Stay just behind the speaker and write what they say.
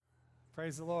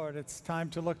Praise the Lord. It's time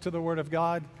to look to the Word of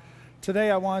God.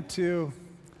 Today I want to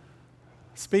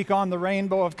speak on the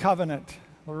rainbow of covenant,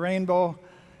 the rainbow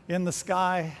in the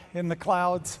sky, in the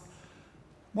clouds.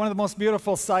 One of the most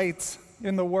beautiful sights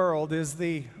in the world is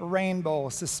the rainbow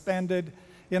suspended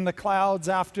in the clouds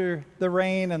after the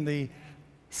rain and the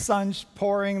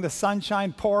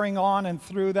sunshine pouring on and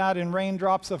through that in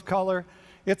raindrops of color.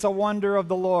 It's a wonder of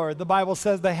the Lord. The Bible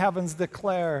says the heavens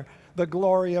declare the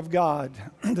glory of God,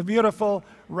 the beautiful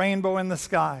rainbow in the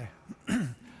sky.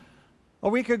 A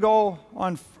week ago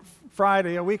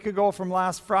from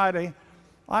last Friday,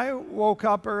 I woke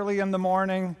up early in the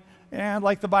morning, and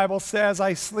like the Bible says,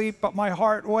 I sleep, but my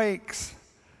heart wakes.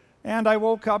 And I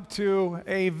woke up to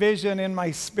a vision in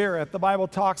my spirit. The Bible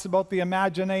talks about the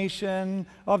imagination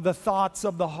of the thoughts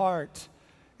of the heart.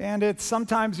 And it's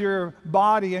sometimes your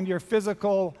body and your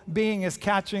physical being is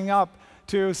catching up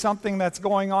to something that's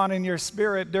going on in your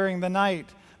spirit during the night,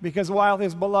 because while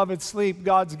his beloved sleep,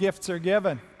 God's gifts are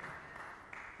given.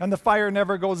 And the fire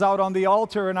never goes out on the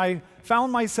altar. And I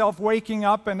found myself waking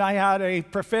up, and I had a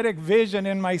prophetic vision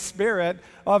in my spirit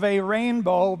of a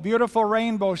rainbow, beautiful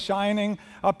rainbow shining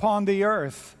upon the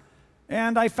earth.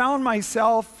 And I found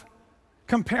myself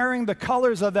comparing the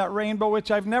colors of that rainbow,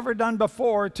 which I've never done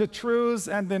before, to truths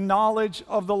and the knowledge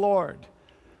of the Lord.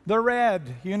 The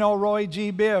red, you know Roy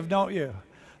G. Biv, don't you?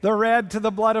 The red to the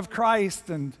blood of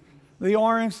Christ, and the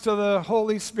orange to the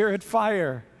Holy Spirit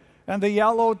fire, and the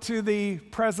yellow to the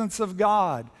presence of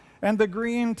God, and the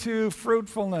green to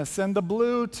fruitfulness, and the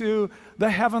blue to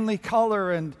the heavenly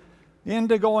color, and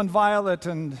indigo and violet.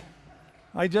 And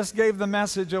I just gave the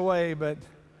message away, but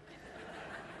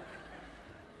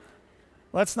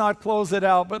let's not close it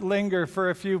out, but linger for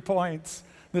a few points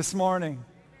this morning.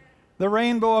 The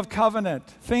rainbow of covenant.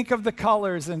 Think of the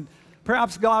colors, and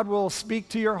perhaps God will speak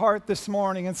to your heart this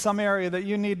morning in some area that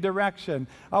you need direction.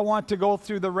 I want to go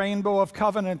through the rainbow of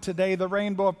covenant today, the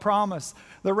rainbow of promise.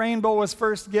 The rainbow was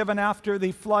first given after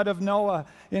the flood of Noah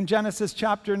in Genesis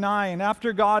chapter 9,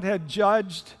 after God had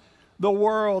judged the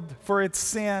world for its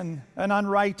sin and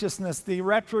unrighteousness. The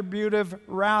retributive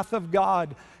wrath of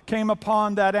God came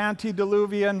upon that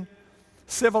antediluvian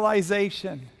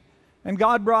civilization. And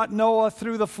God brought Noah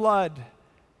through the flood.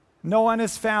 Noah and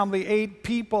his family, 8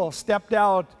 people, stepped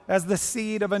out as the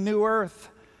seed of a new earth.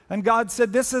 And God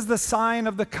said, "This is the sign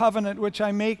of the covenant which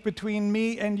I make between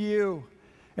me and you,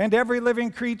 and every living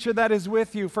creature that is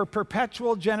with you for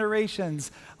perpetual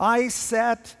generations. I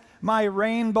set my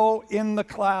rainbow in the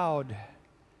cloud.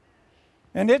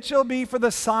 And it shall be for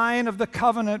the sign of the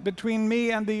covenant between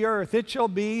me and the earth. It shall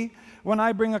be when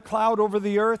I bring a cloud over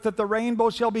the earth, that the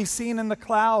rainbow shall be seen in the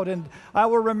cloud, and I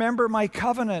will remember my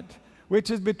covenant,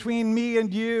 which is between me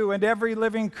and you and every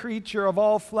living creature of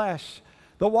all flesh.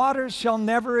 The waters shall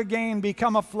never again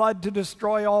become a flood to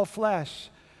destroy all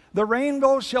flesh. The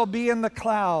rainbow shall be in the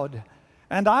cloud,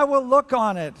 and I will look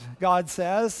on it," God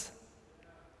says.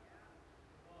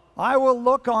 "I will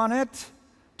look on it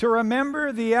to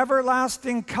remember the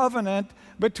everlasting covenant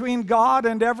between God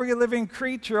and every living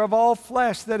creature of all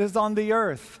flesh that is on the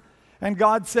earth." And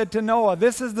God said to Noah,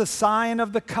 "This is the sign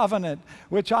of the covenant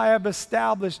which I have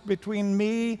established between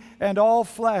me and all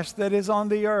flesh that is on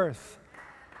the earth."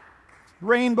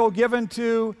 Rainbow given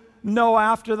to Noah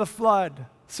after the flood,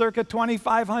 circa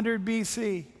 2500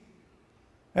 BC.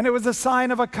 And it was a sign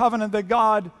of a covenant that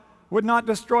God would not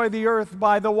destroy the earth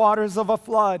by the waters of a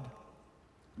flood,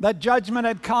 that judgment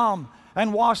had come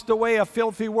and washed away a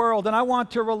filthy world. And I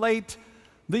want to relate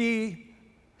the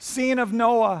scene of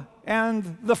Noah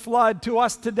and the flood to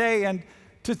us today, and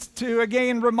to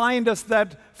again remind us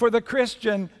that for the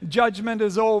Christian, judgment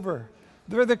is over.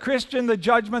 For the Christian, the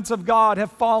judgments of God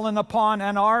have fallen upon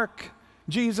an ark,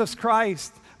 Jesus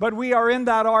Christ. But we are in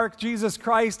that ark, Jesus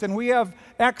Christ, and we have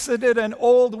exited an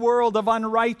old world of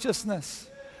unrighteousness,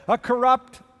 a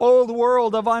corrupt old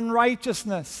world of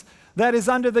unrighteousness that is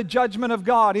under the judgment of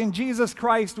God. In Jesus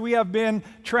Christ, we have been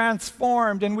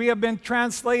transformed, and we have been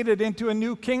translated into a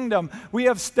new kingdom. We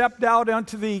have stepped out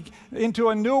into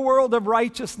a new world of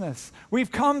righteousness. We've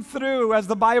come through, as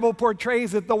the Bible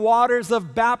portrays it, the waters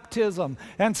of baptism,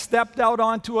 and stepped out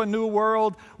onto a new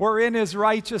world wherein is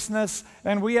righteousness,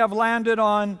 and we have landed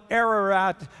on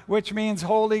Ararat, which means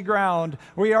holy ground.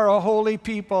 We are a holy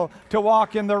people to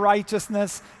walk in the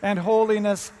righteousness and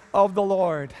holiness of the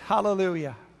Lord.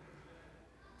 Hallelujah.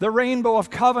 The rainbow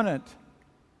of covenant,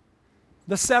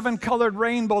 the 7-colored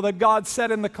rainbow that God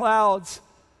set in the clouds.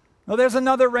 Now, there's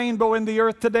another rainbow in the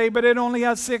earth today, but it only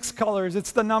has 6 colors.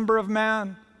 It's the number of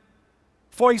man,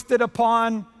 foisted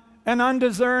upon an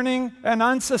undiscerning and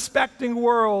unsuspecting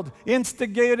world,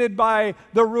 instigated by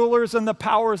the rulers and the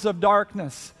powers of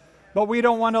darkness. But we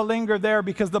don't want to linger there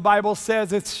because the Bible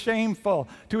says it's shameful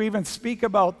to even speak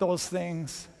about those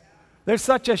things. There's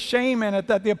such a shame in it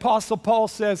that the Apostle Paul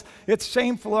says it's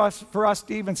shameful for us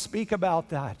to even speak about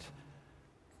that.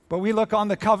 But we look on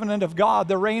the covenant of God,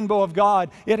 the rainbow of God.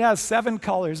 It has 7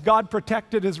 colors. God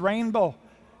protected his rainbow.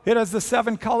 It has the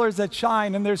 7 colors that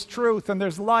shine, and there's truth, and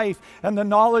there's life, and the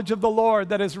knowledge of the Lord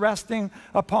that is resting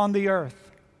upon the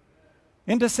earth.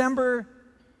 In December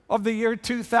of the year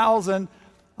 2000,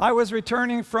 I was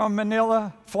returning from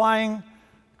Manila, flying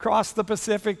across the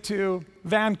Pacific to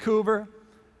Vancouver.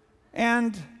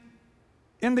 And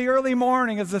in the early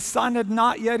morning, as the sun had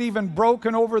not yet even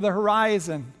broken over the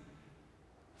horizon,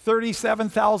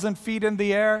 37,000 feet in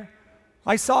the air,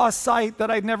 I saw a sight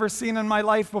that I'd never seen in my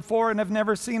life before and have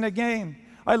never seen again.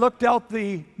 I looked out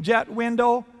the jet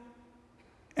window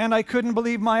and I couldn't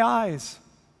believe my eyes,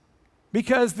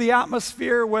 because the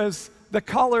atmosphere was the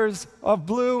colors of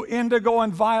blue, indigo,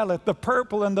 and violet. The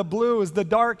purple and the blues, the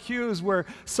dark hues were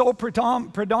so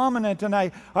predominant. And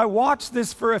I watched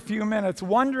this for a few minutes,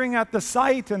 wondering at the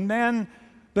sight, and then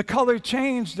the color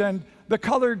changed and the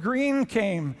color green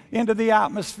came into the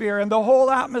atmosphere, and the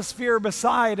whole atmosphere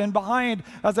beside and behind,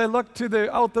 as I looked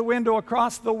out the window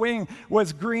across the wing,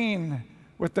 was green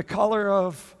with the color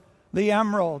of the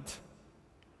emerald.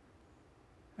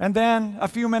 And then a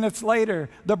few minutes later,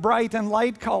 the bright and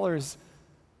light colors,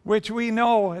 which we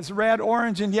know as red,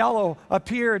 orange, and yellow,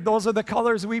 appeared. Those are the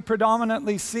colors we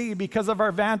predominantly see because of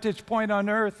our vantage point on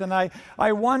earth. And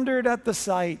I wondered at the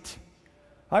sight.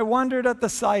 I wondered at the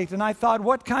sight, and I thought,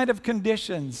 what kind of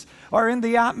conditions are in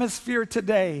the atmosphere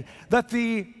today that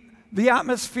the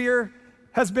atmosphere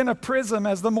has been a prism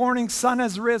as the morning sun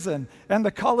has risen, and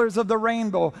the colors of the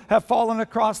rainbow have fallen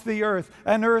across the earth,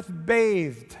 and earth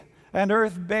bathed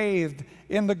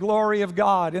in the glory of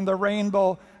God, in the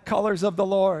rainbow colors of the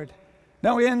Lord.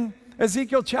 Now in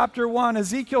Ezekiel chapter 1,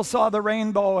 Ezekiel saw the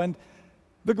rainbow and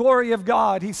the glory of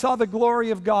God. He saw the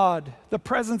glory of God, the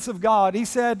presence of God. He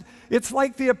said, it's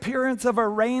like the appearance of a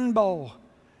rainbow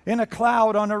in a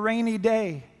cloud on a rainy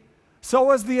day. So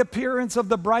was the appearance of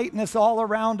the brightness all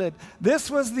around it. This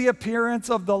was the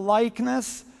appearance of the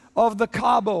likeness of the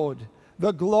kabod,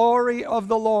 the glory of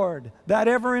the Lord, that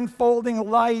ever-enfolding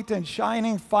light and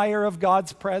shining fire of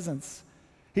God's presence.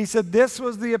 He said this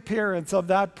was the appearance of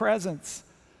that presence.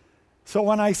 So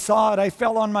when I saw it, I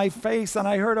fell on my face and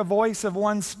I heard a voice of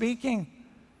one speaking.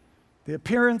 The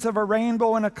appearance of a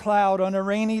rainbow in a cloud on a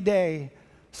rainy day,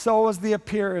 so was the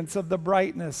appearance of the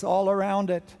brightness all around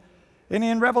it. And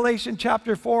in Revelation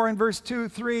chapter 4 and verse 2,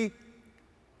 3,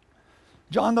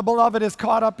 John the Beloved is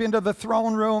caught up into the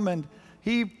throne room, and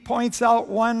he points out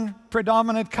one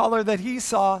predominant color that he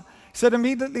saw. He said,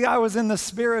 immediately I was in the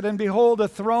Spirit, and behold, a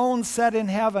throne set in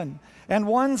heaven, and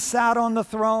one sat on the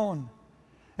throne.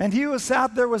 And he who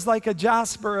sat there was like a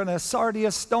jasper and a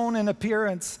sardius stone in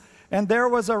appearance, and there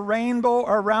was a rainbow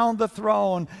around the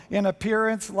throne in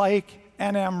appearance like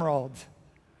an emerald.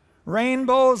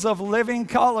 Rainbows of living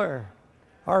color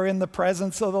are in the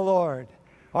presence of the Lord.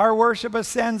 Our worship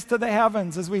ascends to the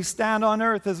heavens as we stand on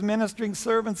earth as ministering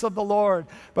servants of the Lord.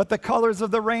 But the colors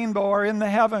of the rainbow are in the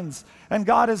heavens. And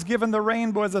God has given the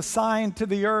rainbow as a sign to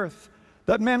the earth,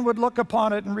 that men would look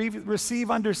upon it and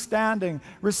receive understanding,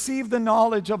 receive the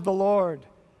knowledge of the Lord.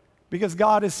 Because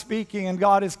God is speaking and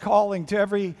God is calling to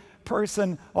every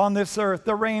person on this earth.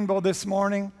 The rainbow this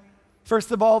morning,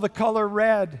 first of all, the color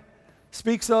red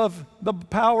speaks of the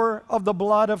power of the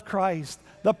blood of Christ.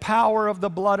 The power of the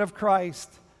blood of Christ.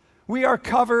 We are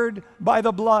covered by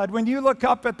the blood. When you look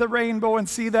up at the rainbow and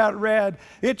see that red,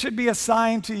 it should be a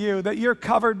sign to you that you're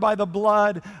covered by the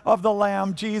blood of the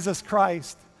Lamb, Jesus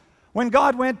Christ. When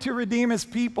God went to redeem his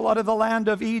people out of the land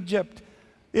of Egypt,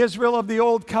 Israel of the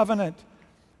old covenant,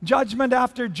 judgment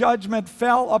after judgment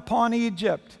fell upon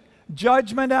Egypt.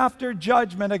 Judgment after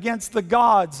judgment against the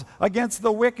gods, against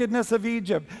the wickedness of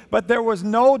Egypt. But there was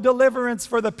no deliverance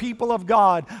for the people of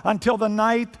God until the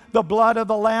night the blood of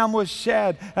the Lamb was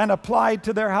shed and applied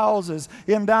to their houses.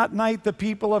 In that night the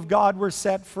people of God were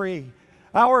set free.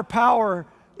 Our power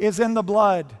is in the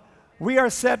blood. We are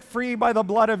set free by the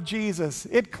blood of Jesus.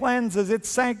 It cleanses, it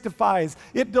sanctifies,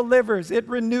 it delivers, it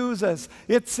renews us.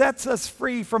 It sets us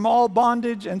free from all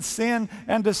bondage and sin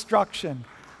and destruction.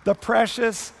 The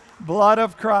precious blood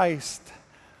of Christ.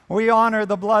 We honor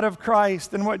the blood of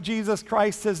Christ and what Jesus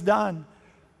Christ has done.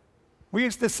 We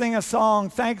used to sing a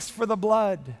song, thanks for the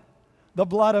blood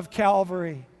of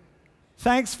Calvary.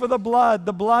 Thanks for the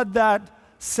blood that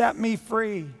set me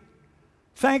free.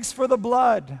 Thanks for the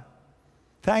blood.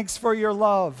 Thanks for your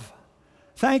love.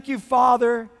 Thank you,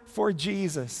 Father, for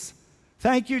Jesus.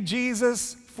 Thank you,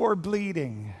 Jesus, for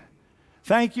bleeding.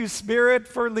 Thank you, Spirit,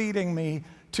 for leading me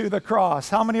to the cross.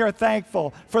 How many are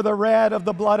thankful for the red of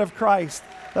the blood of Christ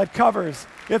that covers?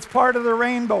 It's part of the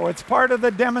rainbow. It's part of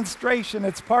the demonstration.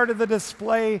 It's part of the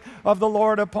display of the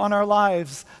Lord upon our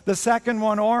lives. The second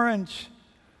one, orange.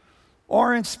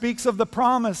 Orange speaks of the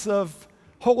promise of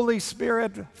Holy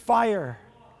Spirit fire.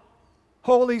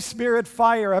 Holy Spirit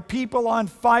fire, a people on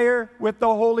fire with the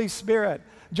Holy Spirit.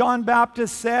 John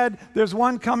Baptist said, there's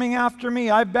one coming after me.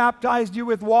 I've baptized you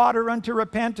with water unto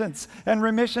repentance and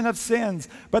remission of sins.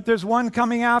 But there's one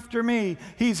coming after me.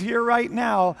 He's here right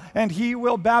now, and he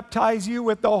will baptize you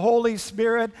with the Holy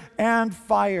Spirit and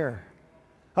fire.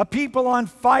 A people on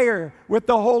fire with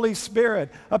the Holy Spirit.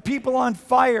 A people on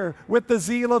fire with the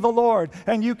zeal of the Lord.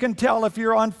 And you can tell if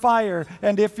you're on fire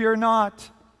and if you're not.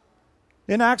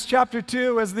 In Acts chapter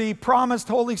 2, as the promised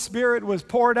Holy Spirit was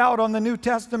poured out on the New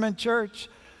Testament church,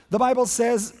 the Bible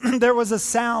says there was a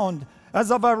sound as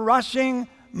of a rushing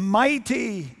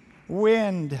mighty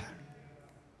wind.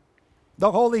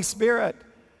 The Holy Spirit.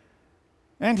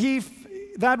 And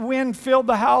that wind filled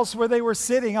the house where they were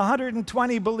sitting,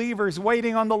 120 believers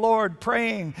waiting on the Lord,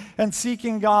 praying and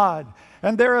seeking God.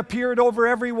 And there appeared over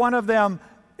every one of them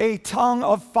a tongue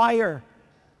of fire,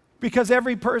 because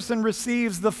every person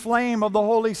receives the flame of the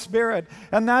Holy Spirit.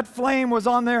 And that flame was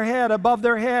on their head, above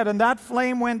their head, and that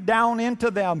flame went down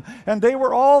into them. And they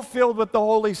were all filled with the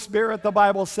Holy Spirit, the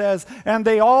Bible says, and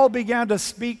they all began to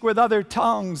speak with other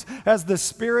tongues as the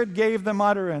Spirit gave them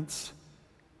utterance.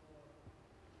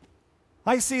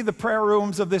 I see the prayer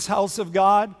rooms of this house of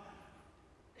God.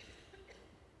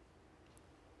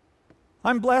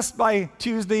 I'm blessed by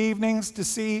Tuesday evenings to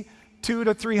see 200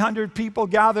 to 300 people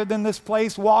gathered in this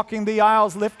place, walking the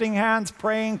aisles, lifting hands,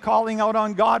 praying, calling out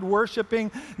on God,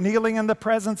 worshiping, kneeling in the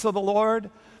presence of the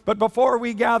Lord. But before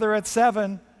we gather at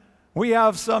 7, we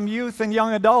have some youth and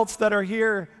young adults that are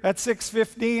here at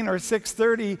 6:15 or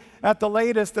 6:30 at the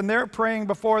latest, and they're praying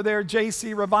before their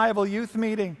JC Revival youth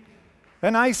meeting.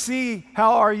 And I see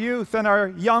how our youth and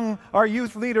our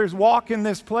youth leaders walk in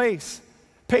this place,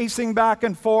 pacing back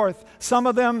and forth. Some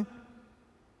of them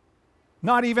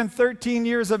not even 13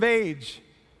 years of age.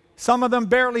 Some of them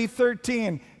barely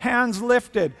 13, hands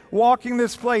lifted, walking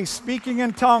this place, speaking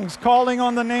in tongues, calling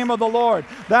on the name of the Lord.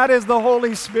 That is the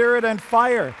Holy Spirit and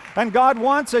fire. And God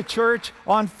wants a church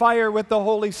on fire with the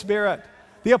Holy Spirit.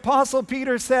 The Apostle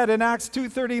Peter said in Acts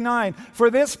 2:39, for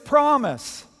this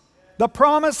promise, the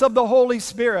promise of the Holy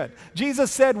Spirit.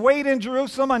 Jesus said, wait in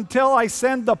Jerusalem until I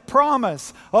send the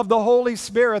promise of the Holy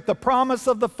Spirit, the promise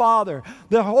of the Father.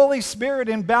 The Holy Spirit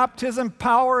in baptism,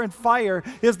 power, and fire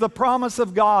is the promise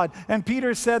of God. And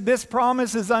Peter said, this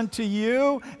promise is unto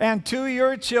you and to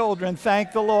your children.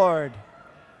 Thank the Lord.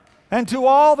 And to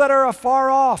all that are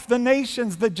afar off, the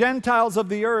nations, the Gentiles of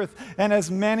the earth, and as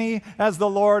many as the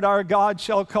Lord our God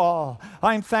shall call.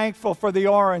 I'm thankful for the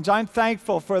orange. I'm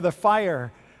thankful for the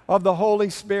fire of the Holy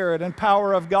Spirit and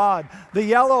power of God. The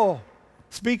yellow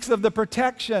speaks of the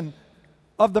protection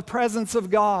of the presence of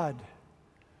God.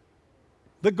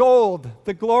 The gold,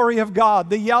 the glory of God.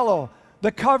 The yellow,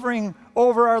 the covering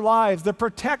over our lives, the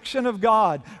protection of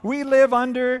God. We live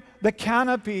under the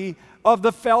canopy of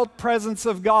the felt presence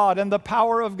of God and the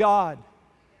power of God.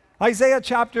 Isaiah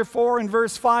chapter 4 and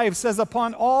verse 5 says,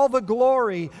 upon all the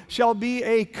glory shall be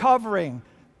a covering.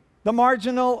 The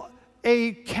marginal,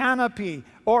 a canopy,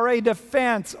 or a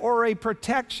defense, or a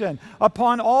protection.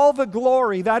 Upon all the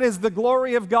glory, that is the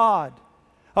glory of God.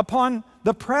 Upon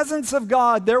the presence of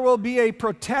God, there will be a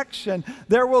protection.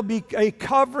 There will be a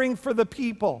covering for the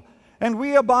people. And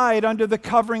we abide under the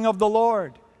covering of the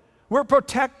Lord. We're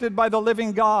protected by the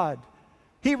living God.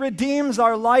 He redeems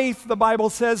our life, the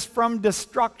Bible says, from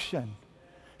destruction.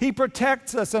 He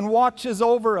protects us and watches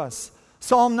over us.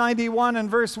 Psalm 91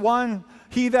 and verse 1,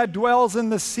 he that dwells in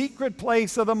the secret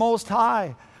place of the Most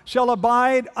High shall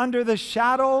abide under the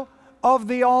shadow of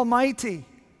the Almighty.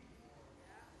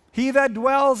 He that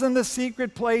dwells in the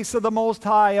secret place of the Most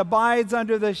High abides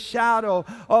under the shadow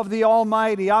of the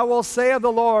Almighty. I will say of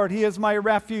the Lord, he is my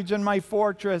refuge and my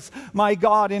fortress. My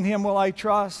God, in him will I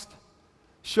trust.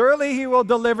 Surely he will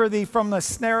deliver thee from the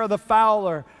snare of the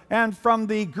fowler and from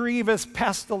the grievous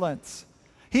pestilence.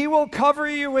 He will cover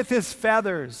you with his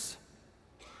feathers,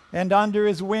 and under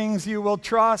his wings you will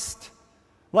trust.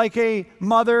 Like a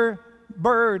mother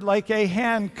bird, like a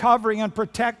hen covering and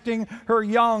protecting her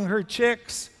young, her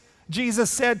chicks.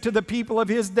 Jesus said to the people of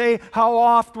his day, how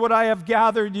oft would I have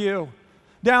gathered you?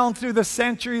 Down through the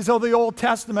centuries of the Old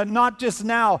Testament, not just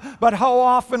now, but how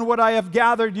often would I have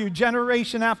gathered you,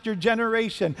 generation after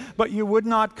generation, but you would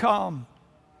not come.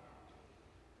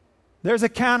 There's a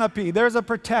canopy, there's a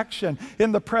protection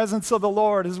in the presence of the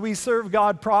Lord as we serve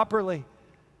God properly.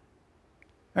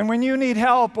 And when you need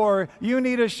help or you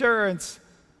need assurance,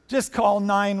 just call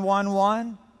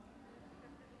 911.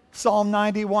 Psalm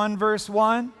 91, verse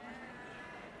 1.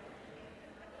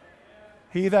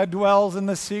 He that dwells in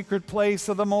the secret place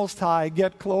of the Most High,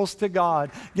 get close to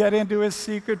God, get into His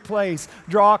secret place,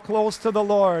 draw close to the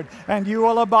Lord, and you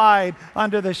will abide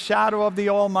under the shadow of the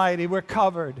Almighty. We're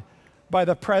covered by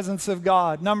the presence of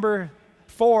God. Number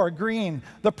 4, green,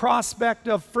 the prospect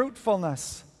of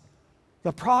fruitfulness.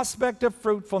 The prospect of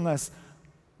fruitfulness.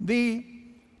 The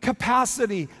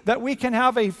capacity that we can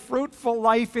have a fruitful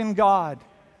life in God.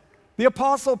 The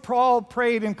Apostle Paul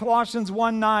prayed in Colossians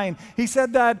 1:9. He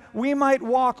said that we might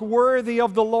walk worthy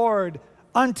of the Lord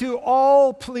unto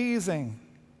all pleasing.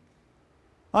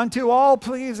 Unto all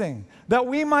pleasing. That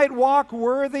we might walk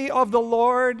worthy of the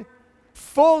Lord,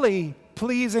 fully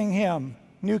pleasing Him.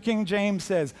 New King James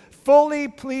says, fully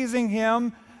pleasing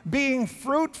Him, being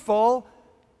fruitful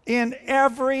in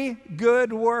every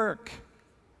good work.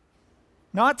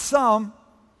 Not some.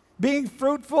 Being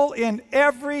fruitful in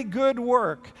every good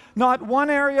work. Not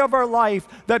one area of our life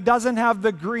that doesn't have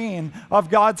the green of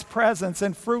God's presence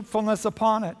and fruitfulness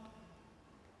upon it.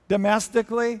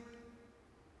 Domestically,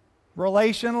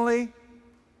 relationally,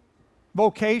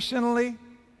 vocationally,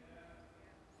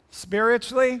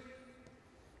 spiritually,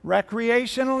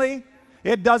 recreationally.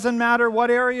 It doesn't matter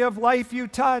what area of life you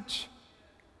touch.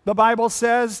 The Bible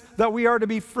says that we are to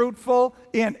be fruitful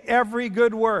in every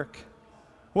good work.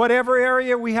 Whatever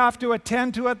area we have to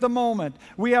attend to at the moment,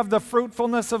 we have the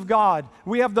fruitfulness of God.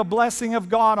 We have the blessing of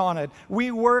God on it.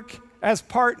 We work as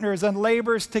partners and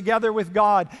laborers together with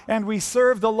God, and we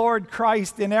serve the Lord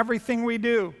Christ in everything we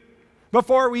do.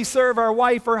 Before we serve our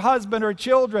wife or husband or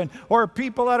children or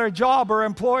people at our job or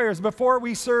employers, before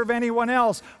we serve anyone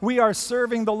else, we are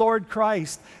serving the Lord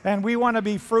Christ, and we want to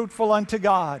be fruitful unto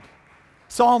God.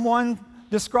 Psalm 1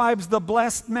 describes the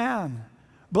blessed man.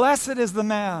 Blessed is the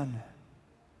man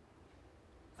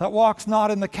that walks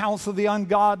not in the counsel of the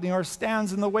ungodly, nor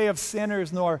stands in the way of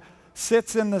sinners, nor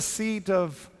sits in the seat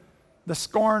of the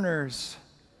scorners.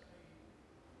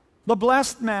 The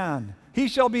blessed man, he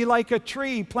shall be like a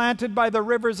tree planted by the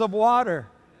rivers of water.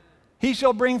 He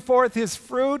shall bring forth his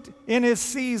fruit in his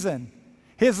season.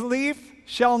 His leaf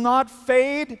shall not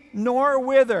fade nor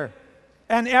wither.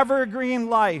 An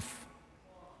evergreen life.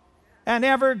 An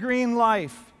evergreen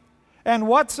life. And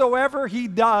whatsoever he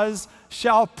does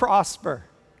shall prosper.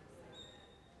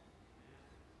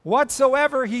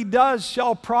 Whatsoever he does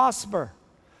shall prosper.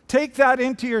 Take that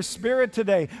into your spirit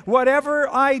today. Whatever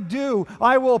I do,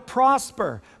 I will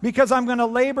prosper because I'm going to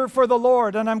labor for the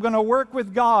Lord and I'm going to work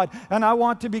with God and I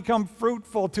want to become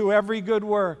fruitful to every good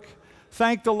work.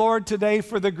 Thank the Lord today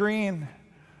for the green,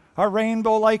 a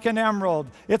rainbow like an emerald.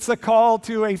 It's a call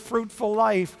to a fruitful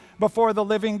life before the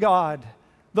living God.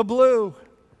 The blue,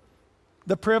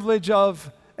 the privilege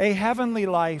of a heavenly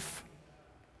life.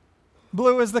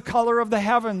 Blue is the color of the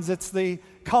heavens. It's the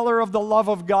color of the love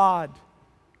of God.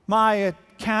 It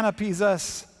canopies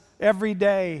us every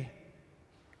day.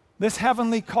 This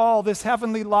heavenly call, this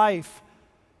heavenly life.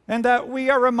 And that we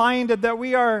are reminded that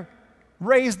we are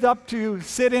raised up to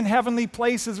sit in heavenly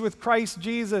places with Christ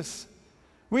Jesus.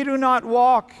 We do not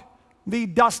walk the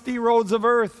dusty roads of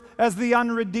earth as the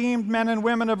unredeemed men and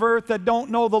women of earth that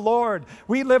don't know the Lord.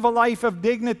 We live a life of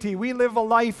dignity. We live a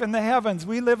life in the heavens.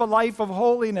 We live a life of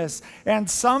holiness. And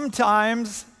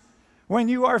sometimes when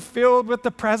you are filled with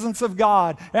the presence of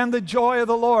God and the joy of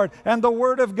the Lord and the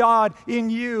Word of God in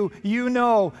you,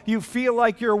 you feel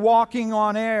like you're walking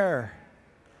on air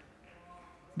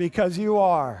because you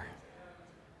are.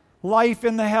 Life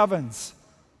in the heavens.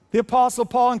 The Apostle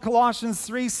Paul in Colossians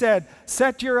 3 said,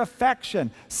 set your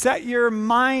affection, set your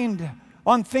mind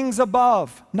on things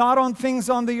above, not on things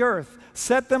on the earth.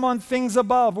 Set them on things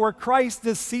above where Christ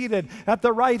is seated at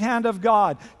the right hand of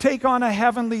God. Take on a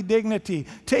heavenly dignity.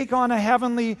 Take on a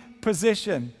heavenly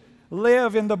position.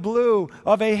 Live in the blue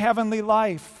of a heavenly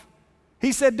life.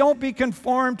 He said, don't be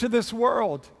conformed to this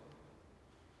world.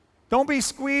 Don't be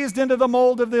squeezed into the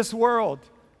mold of this world.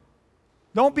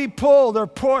 Don't be pulled or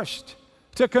pushed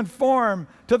to conform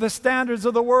to the standards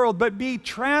of the world, but be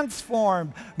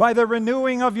transformed by the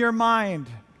renewing of your mind.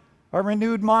 A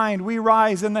renewed mind. We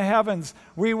rise in the heavens.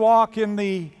 We walk in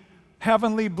the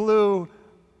heavenly blue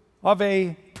of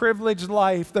a privileged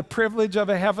life, the privilege of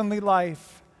a heavenly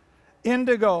life.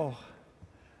 Indigo,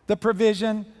 the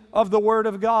provision of the Word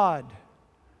of God.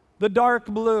 The dark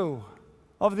blue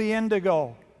of the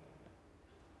indigo.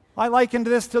 I likened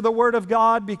this to the Word of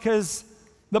God because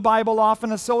the Bible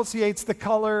often associates the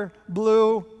color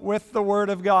blue with the Word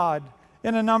of God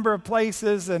in a number of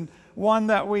places, and one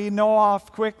that we know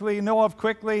of quickly,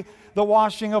 the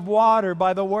washing of water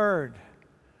by the Word.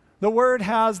 The Word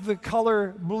has the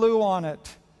color blue on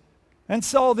it. And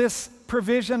so this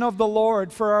provision of the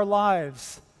Lord for our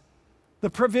lives, the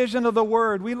provision of the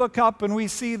Word, we look up and we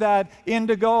see that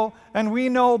indigo, and we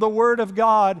know the Word of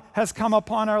God has come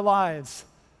upon our lives.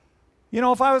 You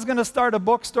know, if I was going to start a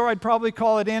bookstore, I'd probably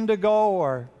call it Indigo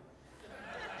or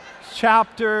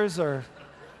Chapters or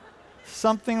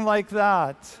something like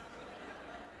that.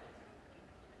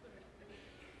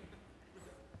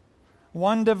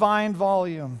 One divine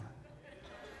volume.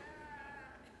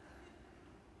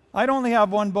 I'd only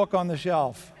have one book on the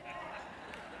shelf.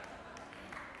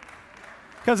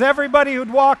 Because everybody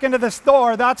who'd walk into the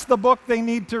store, that's the book they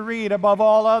need to read above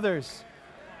all others.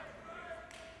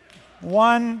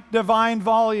 One divine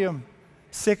volume,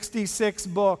 66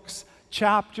 books,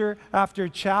 chapter after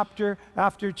chapter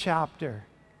after chapter.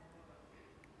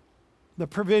 The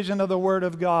provision of the Word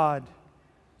of God.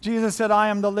 Jesus said, I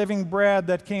am the living bread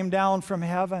that came down from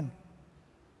heaven.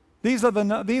 These are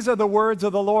the words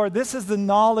of the Lord. This is the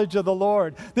knowledge of the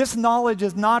Lord. This knowledge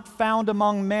is not found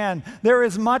among men. There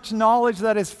is much knowledge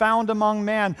that is found among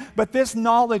men, but this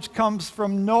knowledge comes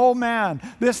from no man.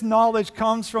 This knowledge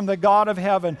comes from the God of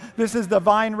heaven. This is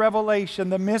divine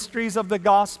revelation, the mysteries of the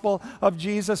gospel of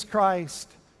Jesus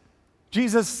Christ.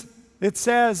 Jesus, it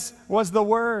says, was the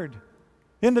Word.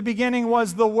 In the beginning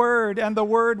was the Word, and the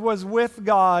Word was with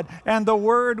God, and the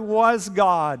Word was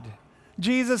God.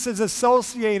 Jesus is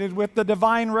associated with the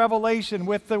divine revelation,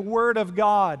 with the Word of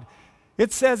God.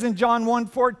 It says in John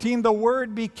 1:14, the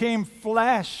Word became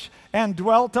flesh and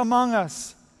dwelt among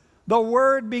us. The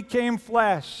Word became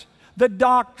flesh. The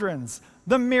doctrines,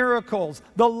 the miracles,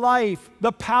 the life,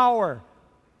 the power,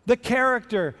 the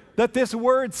character that this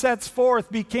Word sets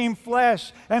forth became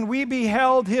flesh, and we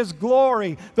beheld His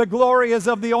glory. The glory is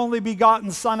of the only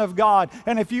begotten Son of God.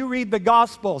 And if you read the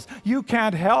Gospels, you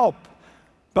can't help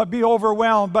but be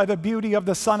overwhelmed by the beauty of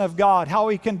the Son of God, how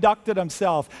He conducted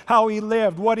Himself, how He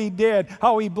lived, what He did,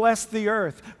 how He blessed the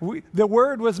earth. The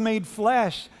Word was made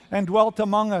flesh and dwelt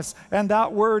among us, and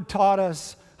that Word taught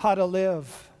us how to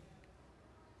live.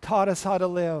 Taught us how to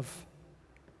live.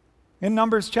 In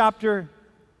Numbers chapter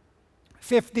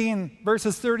 15,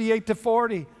 verses 38 to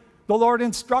 40, the Lord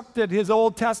instructed His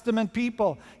Old Testament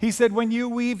people. He said, when you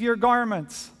weave your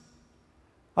garments,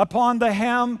 upon the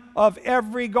hem of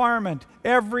every garment,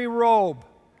 every robe.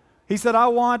 He said, I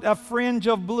want a fringe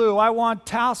of blue. I want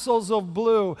tassels of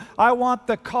blue. I want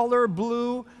the color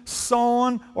blue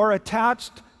sewn or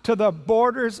attached to the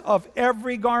borders of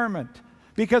every garment,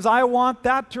 because I want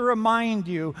that to remind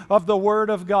you of the Word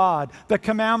of God, the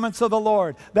commandments of the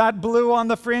Lord. That blue on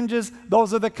the fringes,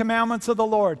 those are the commandments of the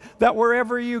Lord. That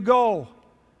wherever you go,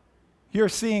 you're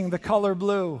seeing the color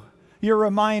blue. You're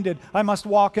reminded, I must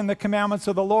walk in the commandments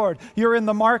of the Lord. You're in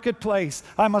the marketplace.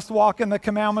 I must walk in the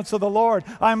commandments of the Lord.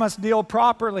 I must deal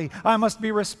properly. I must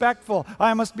be respectful.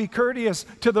 I must be courteous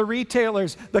to the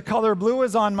retailers. The color blue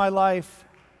is on my life.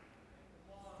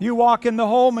 You walk in the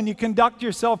home and you conduct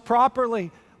yourself properly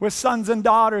with sons and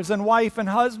daughters and wife and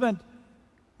husband,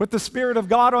 with the Spirit of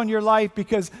God on your life,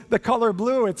 because the color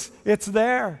blue, it's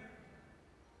there.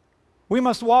 We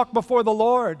must walk before the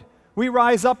Lord. We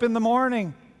rise up in the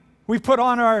morning. We put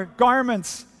on our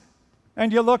garments,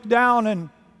 and you look down, and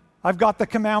I've got the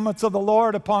commandments of the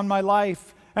Lord upon my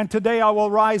life. And today I will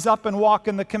rise up and walk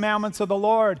in the commandments of the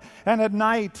Lord. And at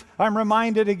night, I'm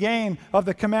reminded again of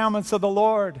the commandments of the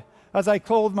Lord as I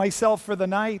clothe myself for the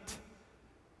night.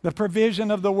 The provision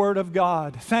of the Word of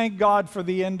God. Thank God for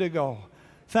the indigo.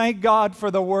 Thank God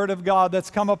for the Word of God that's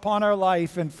come upon our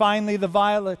life. And finally, the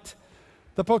violet.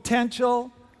 The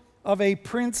potential of a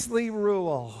princely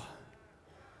rule.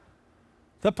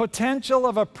 The potential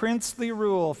of a princely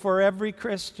rule for every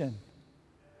Christian.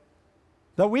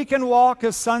 That we can walk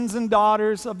as sons and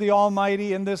daughters of the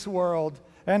Almighty in this world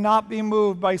and not be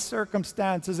moved by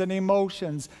circumstances and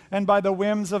emotions and by the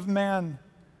whims of men,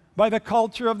 by the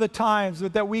culture of the times,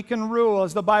 but that we can rule,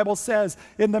 as the Bible says,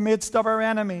 in the midst of our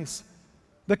enemies.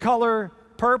 The color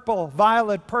purple,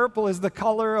 violet purple, is the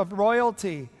color of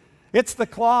royalty. It's the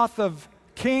cloth of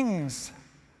kings.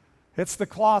 It's the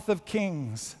cloth of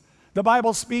kings. The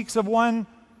Bible speaks of one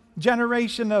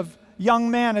generation of young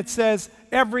men. It says,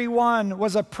 everyone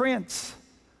was a prince,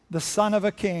 the son of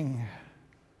a king.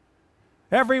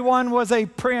 Everyone was a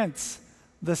prince,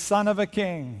 the son of a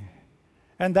king.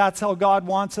 And that's how God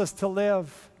wants us to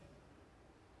live.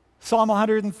 Psalm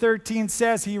 113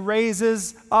 says He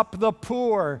raises up the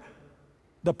poor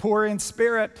in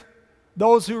spirit,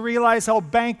 those who realize how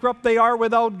bankrupt they are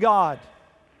without God.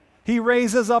 He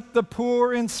raises up the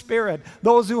poor in spirit,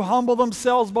 those who humble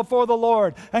themselves before the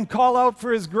Lord and call out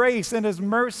for His grace and His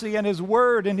mercy and His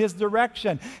word and His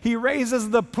direction. He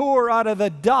raises the poor out of the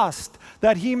dust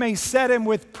that He may set him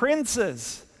with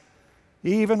princes,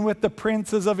 even with the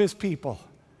princes of His people.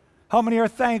 How many are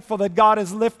thankful that God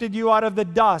has lifted you out of the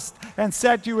dust and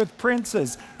set you with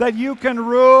princes, that you can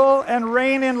rule and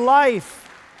reign in life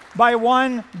by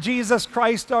one Jesus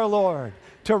Christ our Lord,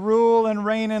 to rule and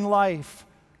reign in life.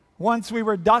 Once we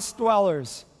were dust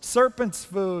dwellers, serpent's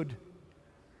food.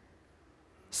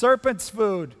 Serpent's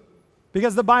food.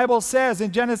 Because the Bible says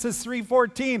in Genesis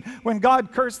 3:14, when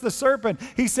God cursed the serpent,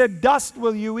 He said, "Dust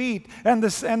will you eat." And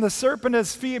the serpent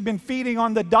has been feeding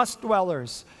on the dust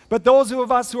dwellers. But those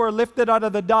of us who are lifted out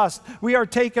of the dust, we are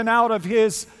taken out of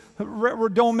His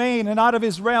domain and out of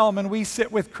His realm, and we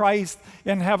sit with Christ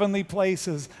in heavenly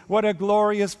places. What a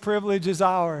glorious privilege is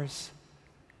ours.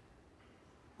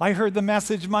 I heard the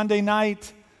message Monday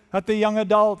night at the young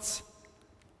adults.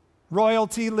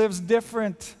 Royalty lives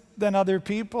different than other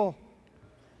people.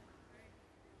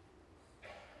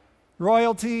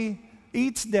 Royalty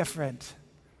eats different.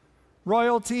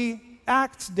 Royalty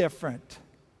acts different.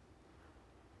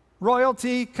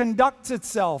 Royalty conducts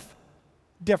itself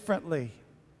differently.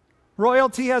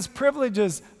 Royalty has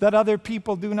privileges that other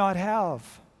people do not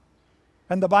have.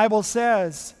 And the Bible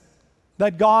says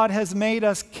that God has made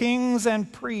us kings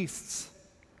and priests.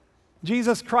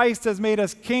 Jesus Christ has made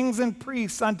us kings and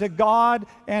priests unto God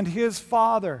and His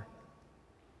Father.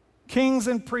 Kings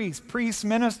and priests. Priests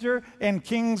minister and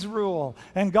kings rule.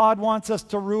 And God wants us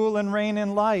to rule and reign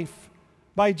in life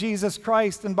by Jesus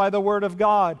Christ and by the Word of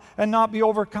God, and not be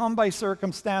overcome by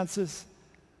circumstances,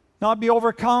 not be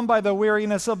overcome by the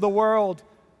weariness of the world,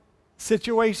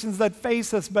 situations that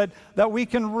face us, but that we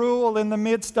can rule in the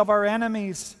midst of our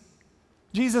enemies.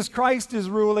 Jesus Christ is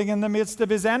ruling in the midst of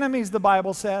His enemies, the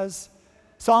Bible says.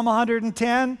 Psalm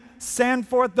 110, "Send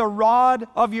forth the rod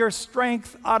of your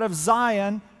strength out of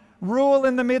Zion, rule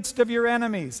in the midst of your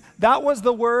enemies." That was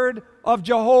the word of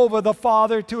Jehovah the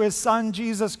Father to His Son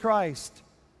Jesus Christ.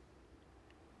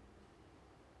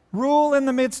 Rule in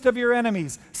the midst of your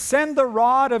enemies. Send the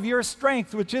rod of your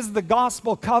strength, which is the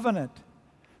gospel covenant.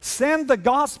 Send the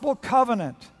gospel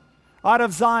covenant out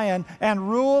of Zion and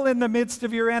rule in the midst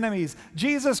of your enemies.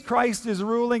 Jesus Christ is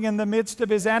ruling in the midst of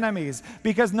His enemies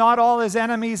because not all His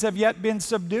enemies have yet been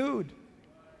subdued.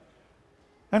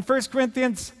 And 1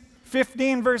 Corinthians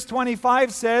 15 verse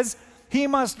 25 says, He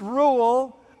must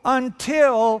rule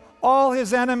until all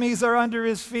His enemies are under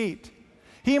His feet.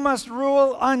 He must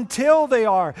rule until they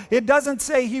are. It doesn't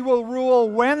say He will rule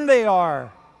when they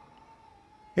are.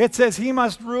 It says He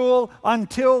must rule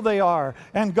until they are.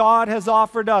 And God has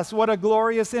offered us, what a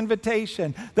glorious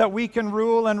invitation, that we can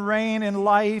rule and reign in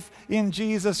life in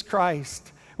Jesus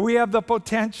Christ. We have the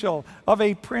potential of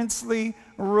a princely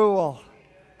rule.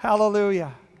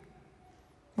 Hallelujah.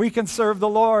 We can serve the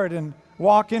Lord and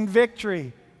walk in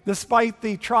victory despite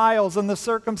the trials and the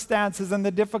circumstances and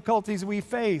the difficulties we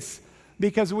face,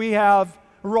 because we have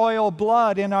royal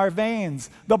blood in our veins.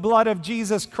 The blood of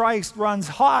Jesus Christ runs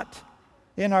hot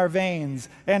in our veins,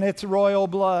 and it's royal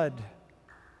blood.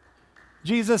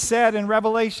 Jesus said in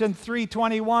Revelation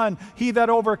 3:21, "He that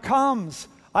overcomes,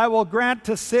 I will grant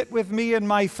to sit with me in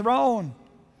my throne."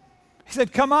 He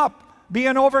said, "Come up, be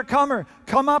an overcomer.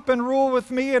 Come up and rule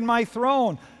with me in my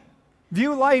throne."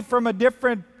 View life from a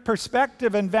different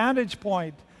perspective and vantage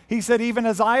point. He said, "Even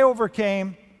as I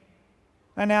overcame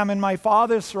and am in my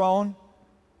Father's throne."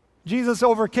 Jesus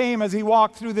overcame as He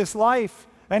walked through this life,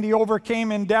 and He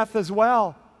overcame in death as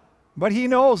well. But He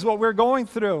knows what we're going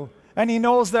through, and He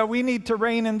knows that we need to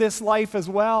reign in this life as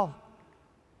well.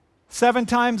 7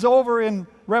 times over in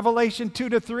Revelation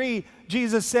 2-3,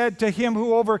 Jesus said, "To him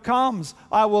who overcomes,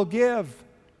 I will give.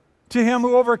 To him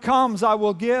who overcomes, I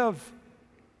will give."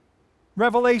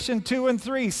 Revelation 2 and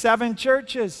 3, 7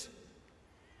 churches.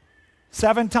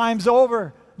 7 times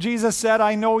over, Jesus said,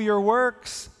 "I know your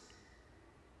works."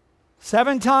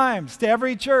 7 times to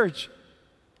every church,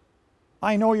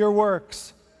 "I know your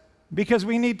works." Because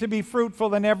we need to be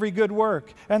fruitful in every good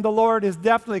work. And the Lord is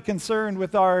definitely concerned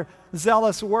with our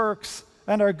zealous works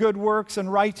and our good works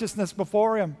and righteousness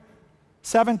before Him.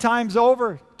 7 times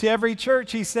over to every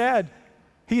church He said,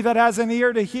 "He that has an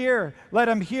ear to hear, let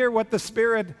him hear what the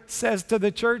Spirit says to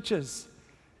the churches."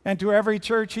 And to every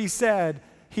church He said,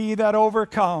 "He that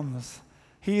overcomes,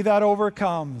 he that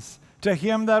overcomes, to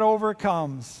him that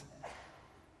overcomes."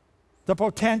 The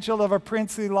potential of a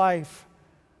princely life.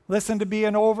 Listen, to be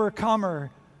an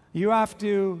overcomer, you have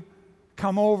to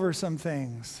come over some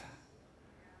things.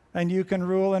 And you can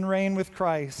rule and reign with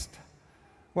Christ.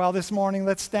 Well, this morning,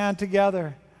 let's stand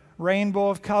together. Rainbow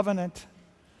of covenant.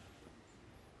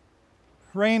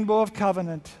 Rainbow of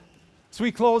covenant. As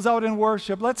we close out in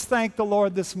worship, let's thank the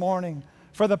Lord this morning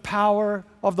for the power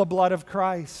of the blood of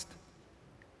Christ.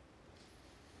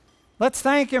 Let's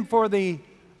thank Him for the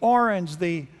orange,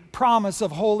 the promise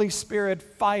of Holy Spirit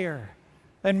fire,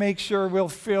 and make sure we're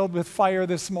filled with fire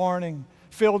this morning,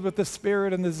 filled with the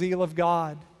Spirit and the zeal of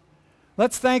God.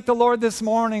 Let's thank the Lord this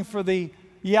morning for the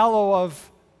yellow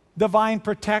of divine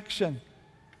protection,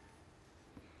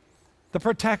 the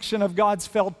protection of God's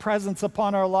felt presence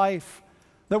upon our life,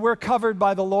 that we're covered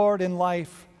by the Lord in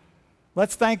life.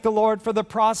 Let's thank the Lord for the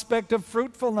prospect of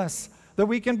fruitfulness, that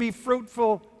we can be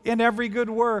fruitful in every good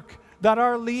work, that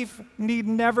our leaf need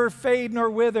never fade nor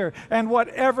wither, and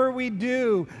whatever we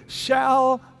do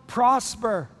shall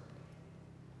prosper.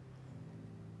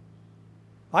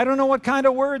 I don't know what kind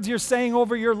of words you're saying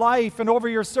over your life and over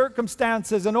your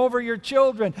circumstances and over your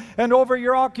children and over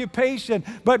your occupation,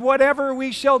 but whatever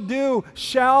we shall do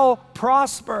shall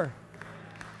prosper.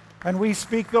 And we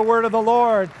speak the word of the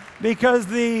Lord because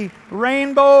the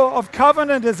rainbow of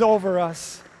covenant is over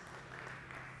us.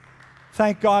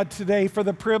 Thank God today for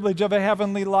the privilege of a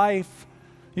heavenly life.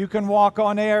 You can walk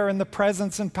on air in the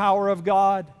presence and power of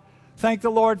God. Thank the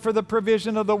Lord for the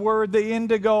provision of the word, the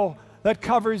indigo that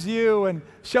covers you and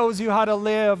shows you how to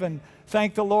live. And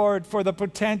thank the Lord for the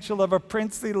potential of a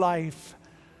princely life.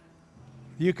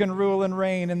 You can rule and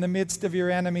reign in the midst of your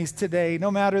enemies today. No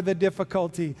matter the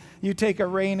difficulty, you take a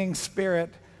reigning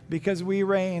spirit because we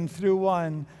reign through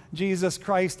one, Jesus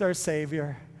Christ our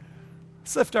Savior.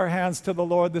 Let's lift our hands to the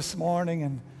Lord this morning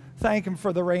and thank Him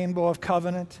for the rainbow of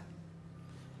covenant.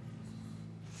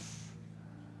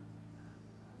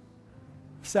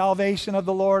 Salvation of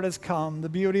the Lord has come. The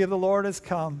beauty of the Lord has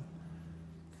come.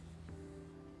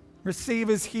 Receive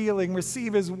His healing.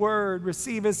 Receive His word.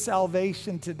 Receive His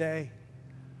salvation today.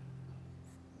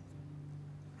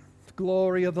 The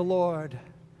glory of the Lord.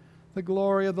 The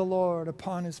glory of the Lord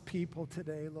upon His people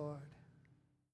today, Lord.